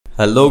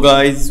Hello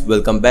guys,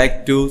 welcome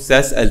back to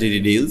SaaS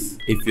Ltd Deals.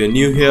 If you're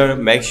new here,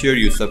 make sure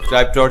you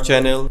subscribe to our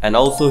channel and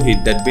also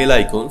hit that bell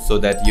icon so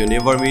that you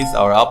never miss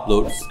our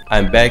uploads.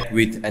 I'm back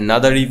with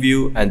another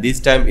review and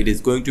this time it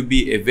is going to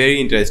be a very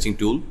interesting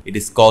tool. It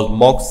is called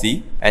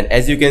Moxie, and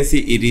as you can see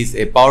it is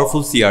a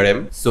powerful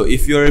CRM. So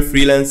if you're a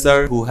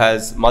freelancer who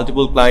has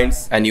multiple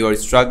clients and you are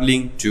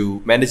struggling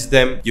to manage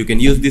them, you can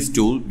use this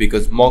tool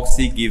because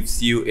Moxie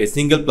gives you a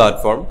single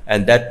platform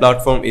and that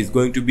platform is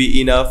going to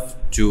be enough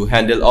to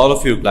handle all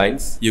of your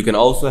clients. You can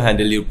also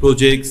handle your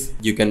projects,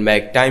 you can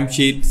make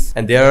timesheets,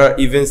 and there are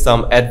even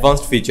some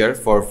advanced features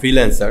for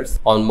freelancers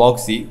on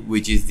Moxie,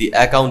 which is the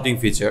accounting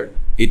feature.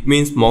 It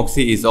means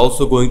Moxie is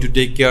also going to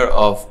take care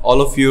of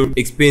all of your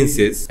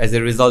expenses. As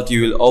a result,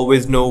 you will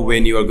always know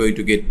when you are going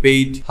to get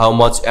paid, how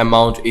much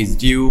amount is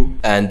due,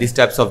 and these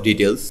types of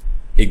details.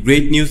 A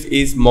great news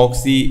is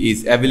Moxie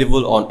is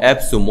available on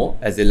Appsumo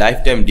as a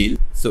lifetime deal.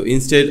 So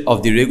instead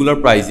of the regular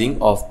pricing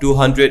of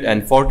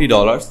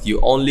 $240, you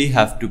only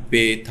have to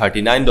pay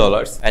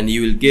 $39 and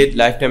you will get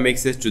lifetime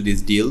access to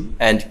this deal.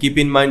 And keep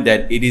in mind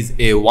that it is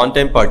a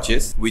one-time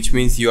purchase, which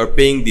means you are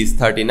paying this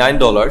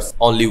 $39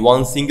 only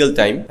one single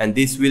time, and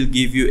this will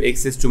give you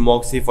access to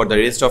Moxie for the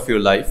rest of your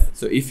life.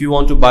 So if you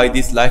want to buy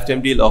this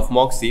lifetime deal of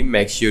Moxie,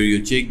 make sure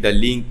you check the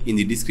link in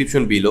the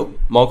description below.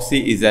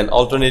 Moxie is an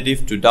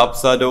alternative to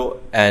Dubsado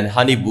and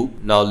Honeybook.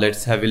 Now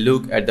let's have a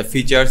look at the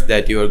features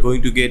that you are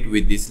going to get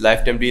with this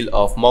lifetime deal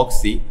of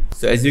Moxie.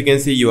 So as you can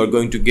see, you are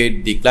going to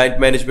get the client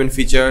management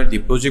feature, the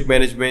project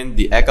management,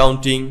 the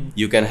accounting.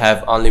 You can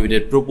have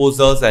unlimited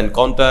proposals and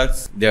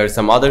contacts. There are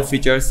some other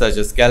features such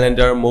as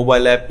calendar,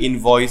 mobile app,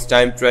 invoice,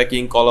 time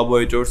tracking,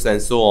 collaborators,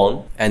 and so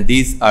on. And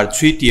these are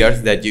 3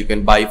 tiers that you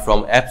can buy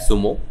from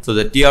Appsumo. So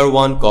the tier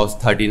 1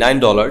 costs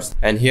 $39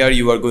 and here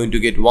you are going to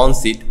get 1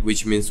 seat,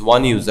 which means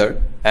 1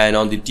 user. And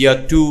on the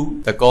tier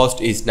 2, the cost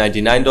is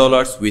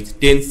 $99 with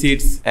 10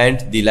 seats,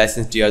 and the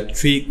license tier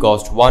 3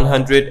 costs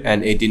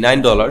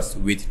 $189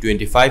 with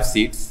 25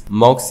 seats.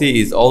 Moxie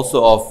is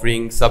also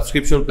offering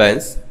subscription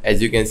plans.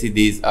 As you can see,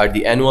 these are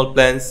the annual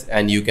plans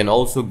and you can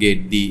also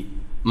get the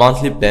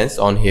monthly plans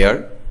on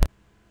here.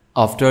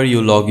 After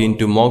you log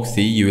into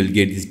Moxie, you will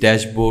get this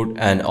dashboard,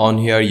 and on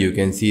here you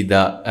can see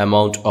the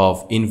amount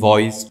of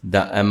invoiced,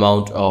 the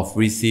amount of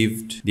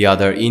received, the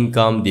other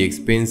income, the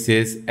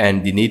expenses,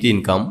 and the net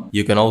income.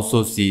 You can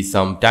also see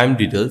some time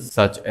details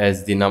such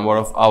as the number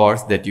of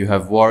hours that you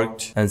have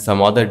worked and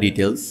some other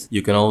details.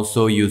 You can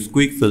also use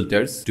quick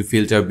filters to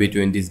filter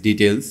between these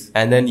details,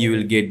 and then you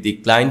will get the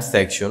client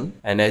section.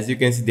 And as you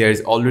can see, there is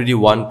already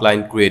one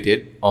client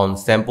created on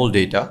sample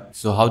data.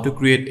 So how to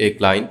create a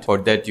client? For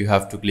that you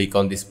have to click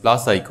on this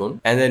plus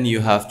icon and then you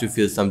have to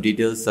fill some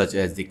details such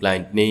as the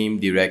client name,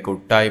 the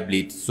record type,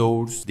 lead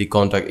source, the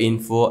contact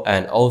info,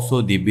 and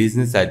also the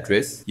business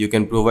address. You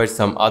can provide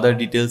some other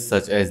details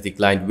such as the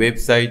client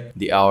website,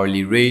 the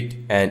hourly rate,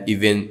 and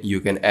even you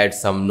can add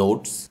some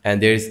notes.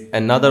 And there is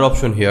another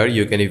option here,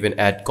 you can even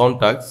add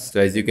contacts.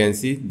 So as you can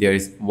see, there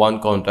is one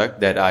contact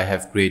that I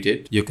have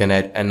created. You can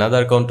add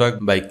another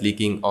contact by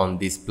clicking on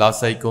this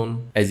plus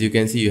icon. As you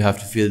can see, you have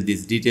to fill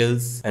these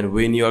details, and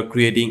when you are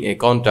creating a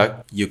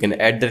contact, you can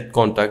add that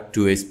contact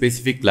to a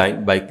specific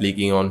client by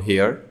clicking on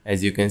here.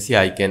 As you can see,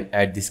 I can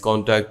add this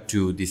contact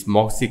to this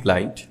Moxie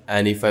client,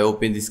 and if I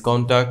open this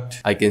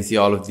contact, I can see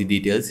all of the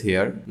details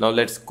here. Now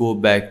let's go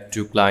back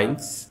to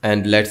clients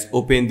and let's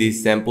open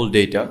this sample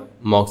data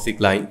Moxie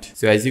client.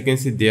 So as you can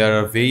see, there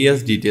are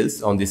various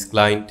details on this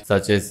client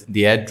such as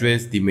the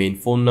address, the main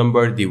phone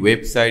number, the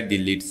website, the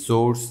lead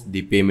source,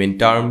 the payment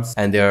terms,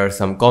 and there are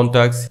some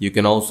contacts. You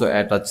can also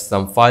attach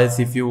some files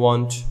if you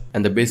want.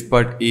 And the best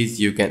part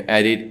is you can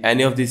edit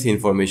any of this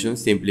information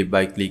simply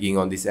by clicking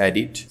on this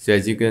edit. So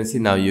as you can see,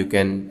 now you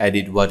can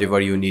edit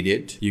whatever you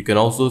needed. You can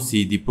also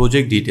see the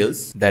project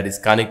details that is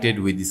connected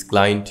with this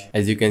client.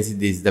 As you can see,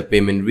 this is the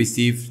payment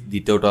received, the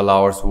total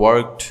hours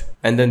worked,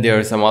 and then there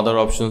are some other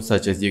options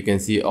such as you can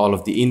see all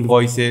of the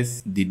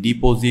invoices, the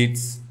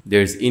deposits.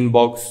 There's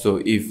inbox,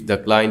 so if the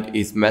client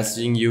is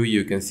messaging you,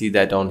 you can see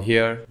that on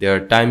here. There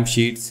are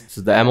timesheets, so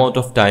the amount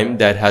of time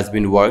that has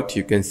been worked,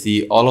 you can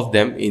see all of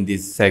them in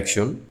this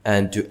section.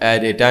 And to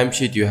add a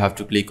timesheet, you have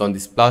to click on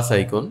this plus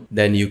icon,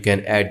 then you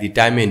can add the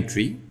time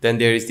entry. Then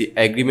there is the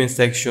agreement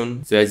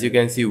section. So as you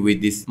can see,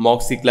 with this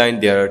Moxie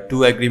client, there are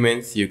 2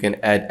 agreements. You can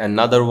add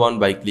another one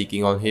by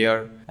clicking on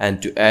here. And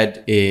to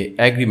add a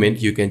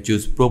agreement, you can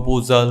choose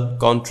proposal,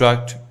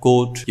 contract,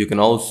 quote. You can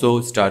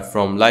also start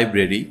from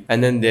library,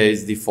 and then there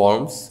is the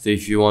forms. So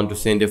if you want to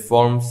send a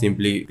form,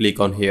 simply click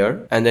on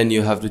here and then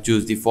you have to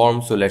choose the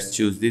form. So let's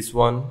choose this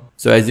one.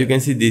 So as you can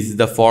see, this is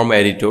the form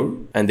editor,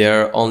 and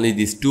there are only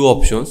these 2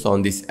 options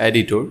on this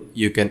editor.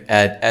 You can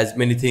add as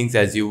many things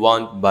as you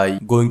want by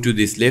going to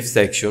this left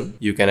section.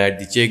 You can add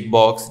the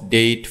checkbox,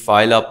 date,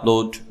 file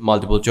upload,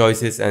 multiple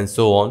choices, and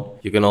so on.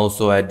 You can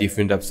also add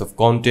different types of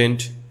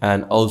content.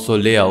 and also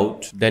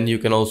layout. Then you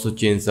can also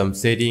change some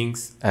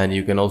settings and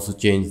you can also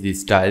change the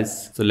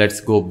styles. So let's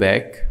go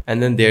back,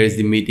 and then there is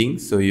the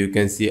meetings. So you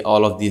can see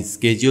all of these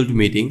scheduled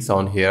meetings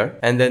on here,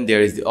 and then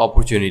there is the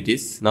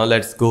opportunities. Now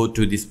let's go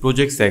to this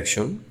project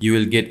section. You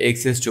will get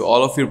access to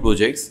all of your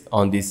projects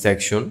on this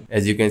section.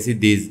 As you can see,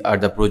 these are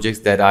the projects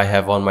that I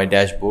have on my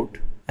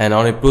dashboard. And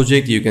on a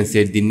project, you can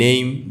set the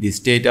name, the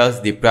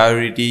status, the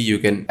priority. You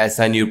can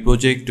assign your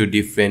project to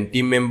different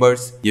team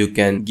members. You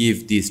can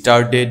give the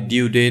start date,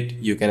 due date.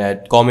 You can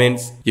add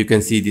comments. You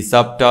can see the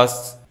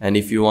subtasks. And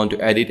if you want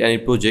to edit any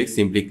project,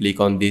 simply click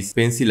on this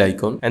pencil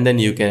icon and then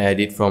you can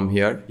edit from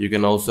here. You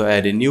can also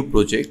add a new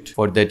project.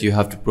 For that, you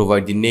have to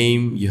provide the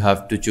name, you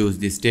have to choose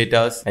the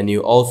status, and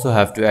you also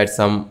have to add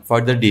some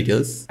further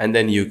details, and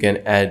then you can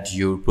add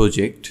your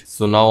project.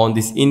 So now on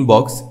this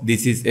inbox,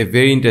 this is a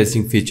very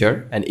interesting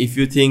feature, and if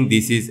you think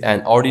this is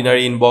an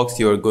ordinary inbox,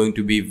 you are going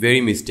to be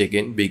very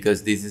mistaken,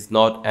 because this is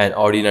not an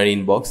ordinary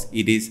inbox.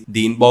 It is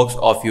the inbox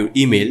of your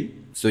email.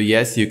 So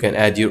yes, you can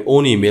add your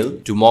own email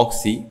to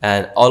Moxie,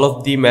 and all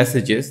of the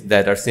messages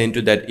that are sent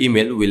to that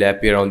email will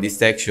appear on this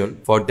section.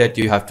 For that,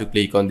 you have to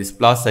click on this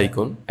plus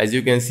icon. As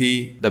you can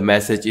see, the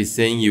message is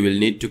saying you will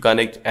need to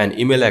connect an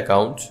email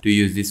account to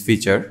use this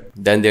feature.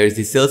 Then there is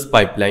the sales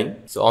pipeline.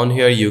 So on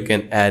here you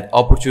can add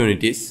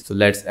opportunities. So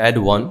let's add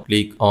one.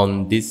 Click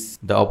on this.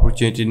 The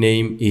opportunity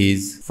name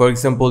is, for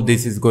example,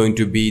 this is going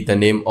to be the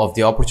name of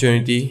the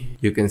opportunity.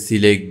 You can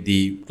select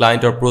the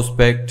client or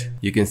prospect.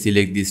 You can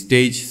select the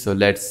stage. So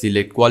let's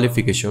select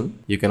qualification.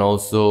 You can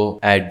also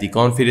add the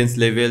confidence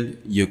level.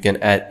 You can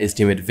add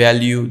estimate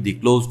value, the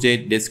close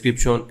date,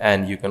 description,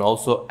 and you can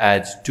also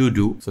add to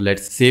do. So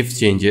let's save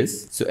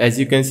changes. So as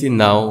you can see,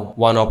 now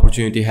one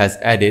opportunity has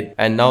added,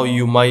 and now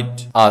you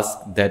might ask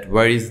that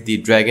where is the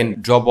drag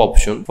and drop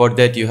option. For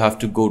that, you have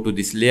to go to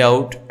this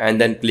layout and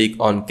then click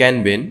on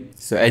Kanban.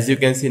 So as you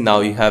can see, now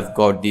you have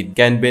got the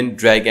Kanban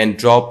drag and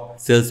drop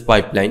sales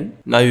pipeline.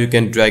 Now you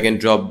can drag and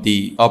drop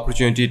the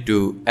opportunity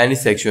to any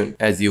section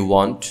as you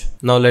want.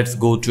 Now let's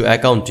go to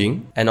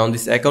accounting, and on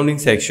this accounting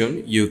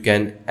section you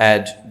can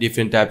add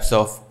different types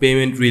of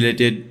payment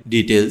related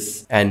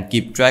details and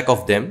keep track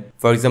of them.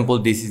 For example,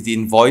 this is the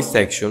invoice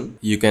section.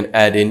 You can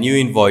add a new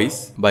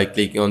invoice by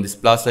clicking on this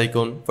plus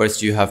icon.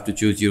 First you have to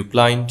choose your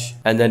client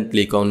and then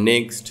click on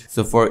next.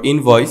 So for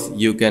invoice,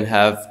 you can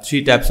have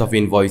three types of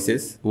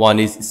invoices. One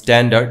is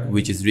standard,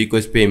 which is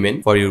request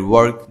payment for your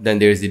work. Then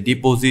there is the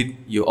deposit.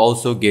 You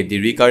also get the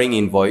recurring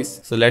invoice.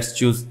 So let's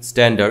choose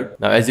standard.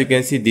 Now as you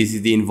can see, this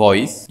is the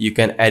invoice. You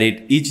can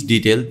edit each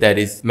detail that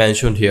is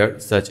mentioned here,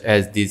 such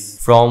as this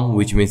from,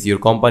 which means your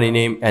company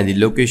name, and the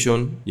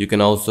location. You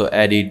can also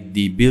edit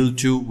the bill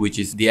to, which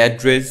is the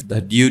address,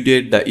 the due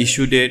date, the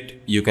issue date.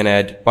 You can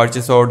add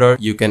purchase order.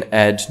 You can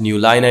add new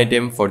line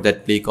item. For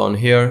that, click on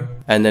here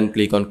and then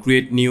click on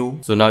create new.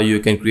 So now you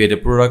can create a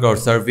product or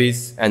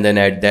service and then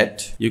add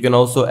that. You can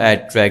also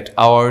add tracked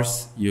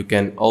hours. You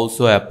can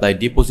also apply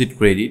deposit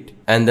credit.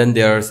 And then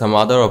there are some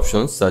other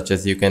options, such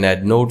as you can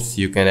add notes,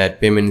 you can add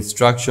payment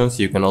instructions,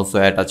 you can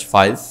also attach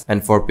files.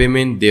 And for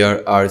payment,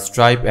 there are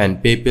Stripe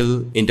and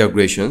PayPal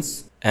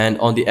integrations. And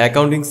on the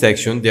accounting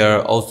section, there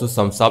are also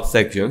some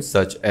subsections,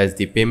 such as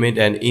the payment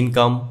and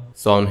income.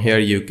 So on here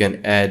you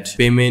can add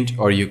payment,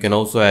 or you can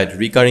also add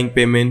recurring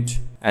payment.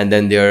 And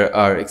then there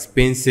are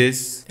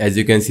expenses. As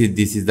you can see,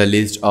 this is the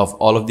list of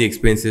all of the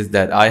expenses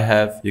that I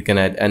have. You can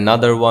add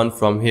another one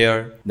from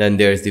here. Then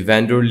there's the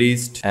vendor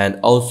list and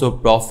also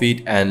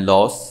profit and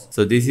loss.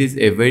 So this is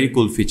a very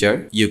cool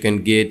feature. You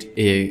can get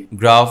a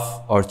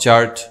graph or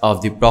chart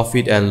of the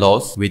profit and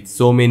loss with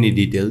so many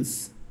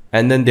details.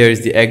 And then there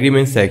is the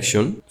agreement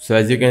section. So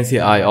as you can see,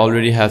 I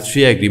already have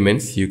 3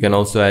 agreements. You can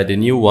also add a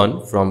new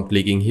one from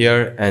clicking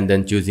here and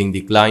then choosing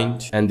the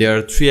client. And there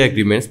are 3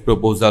 agreements: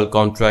 proposal,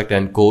 contract,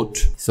 and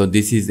quote. So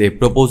this is a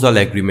proposal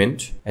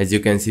agreement. As you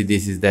can see,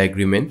 this is the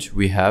agreement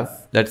we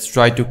have. Let's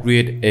try to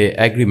create a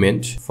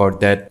agreement. For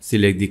that,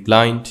 select the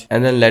client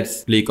and then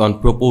let's click on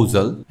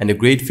proposal. And a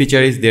great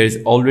feature is there is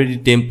already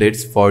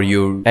templates for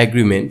your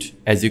agreement.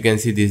 As you can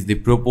see, this is the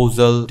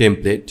proposal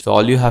template. So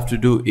all you have to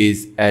do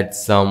is add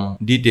some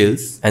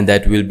details and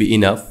that will be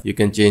enough. You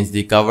can change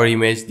the cover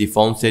image, the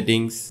font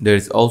settings. There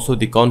is also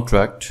the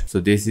contract.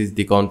 So this is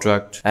the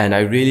contract, and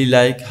I really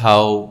like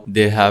how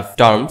they have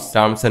terms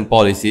and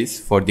policies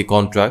for the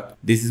contract.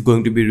 This is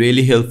going to be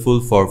really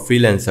helpful for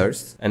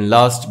freelancers. And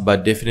last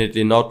but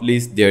definitely not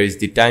least, there is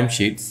the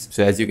timesheets.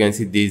 So as you can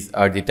see, these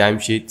are the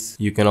timesheets.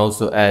 You can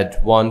also add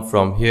one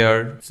from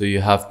here. So you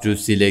have to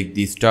select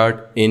the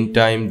start, end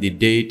time, the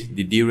date,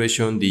 the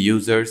duration, the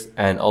users,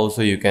 and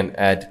also you can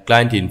add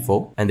client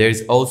info. And there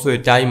is also a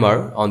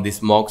timer on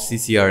this Moxie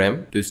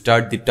CRM. To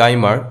start the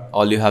timer,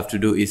 all you have to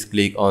do is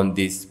click on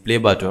this play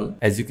button.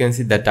 As you can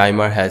see, the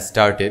timer has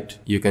started.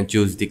 You can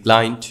choose the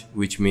client,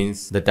 which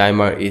means the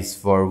timer is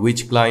for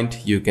which client.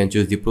 You can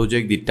choose the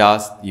project, the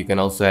task. You can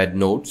also add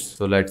notes.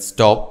 So let's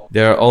stop.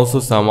 There are also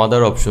some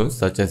other options,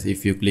 such as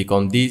if you click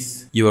on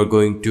this, you are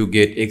going to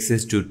get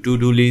access to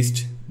to-do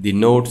list, the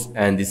notes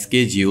and the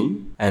schedule,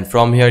 and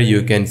from here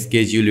you can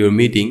schedule your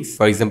meetings.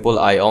 For example,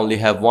 I only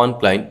have one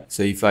client,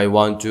 so if I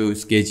want to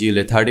schedule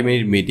a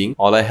 30-minute meeting,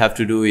 all I have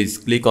to do is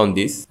click on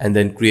this and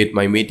then create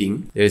my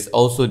meeting. There is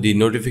also the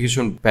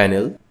notification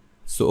panel.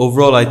 So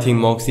overall, I think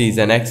Moxie is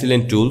an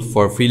excellent tool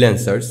for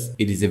freelancers.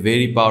 It is a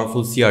very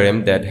powerful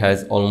CRM that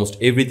has almost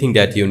everything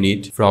that you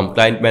need, from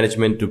client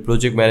management to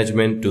project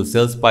management to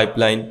sales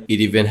pipeline. It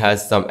even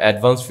has some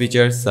advanced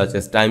features such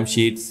as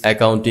timesheets,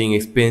 accounting,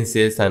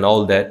 expenses and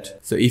all that.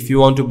 So if you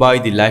want to buy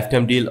the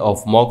lifetime deal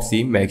of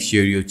Moxie, make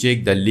sure you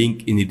check the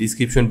link in the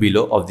description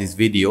below of this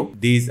video.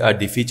 These are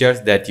the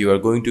features that you are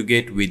going to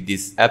get with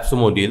this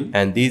Appsumo deal,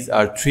 and these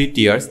are 3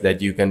 tiers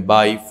that you can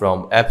buy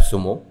from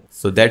Appsumo.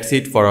 So that's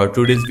it for our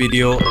today's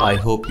video. I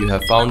hope you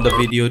have found the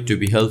video to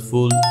be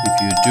helpful.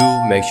 If you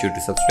do, make sure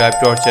to subscribe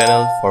to our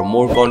channel for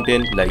more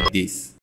content like this.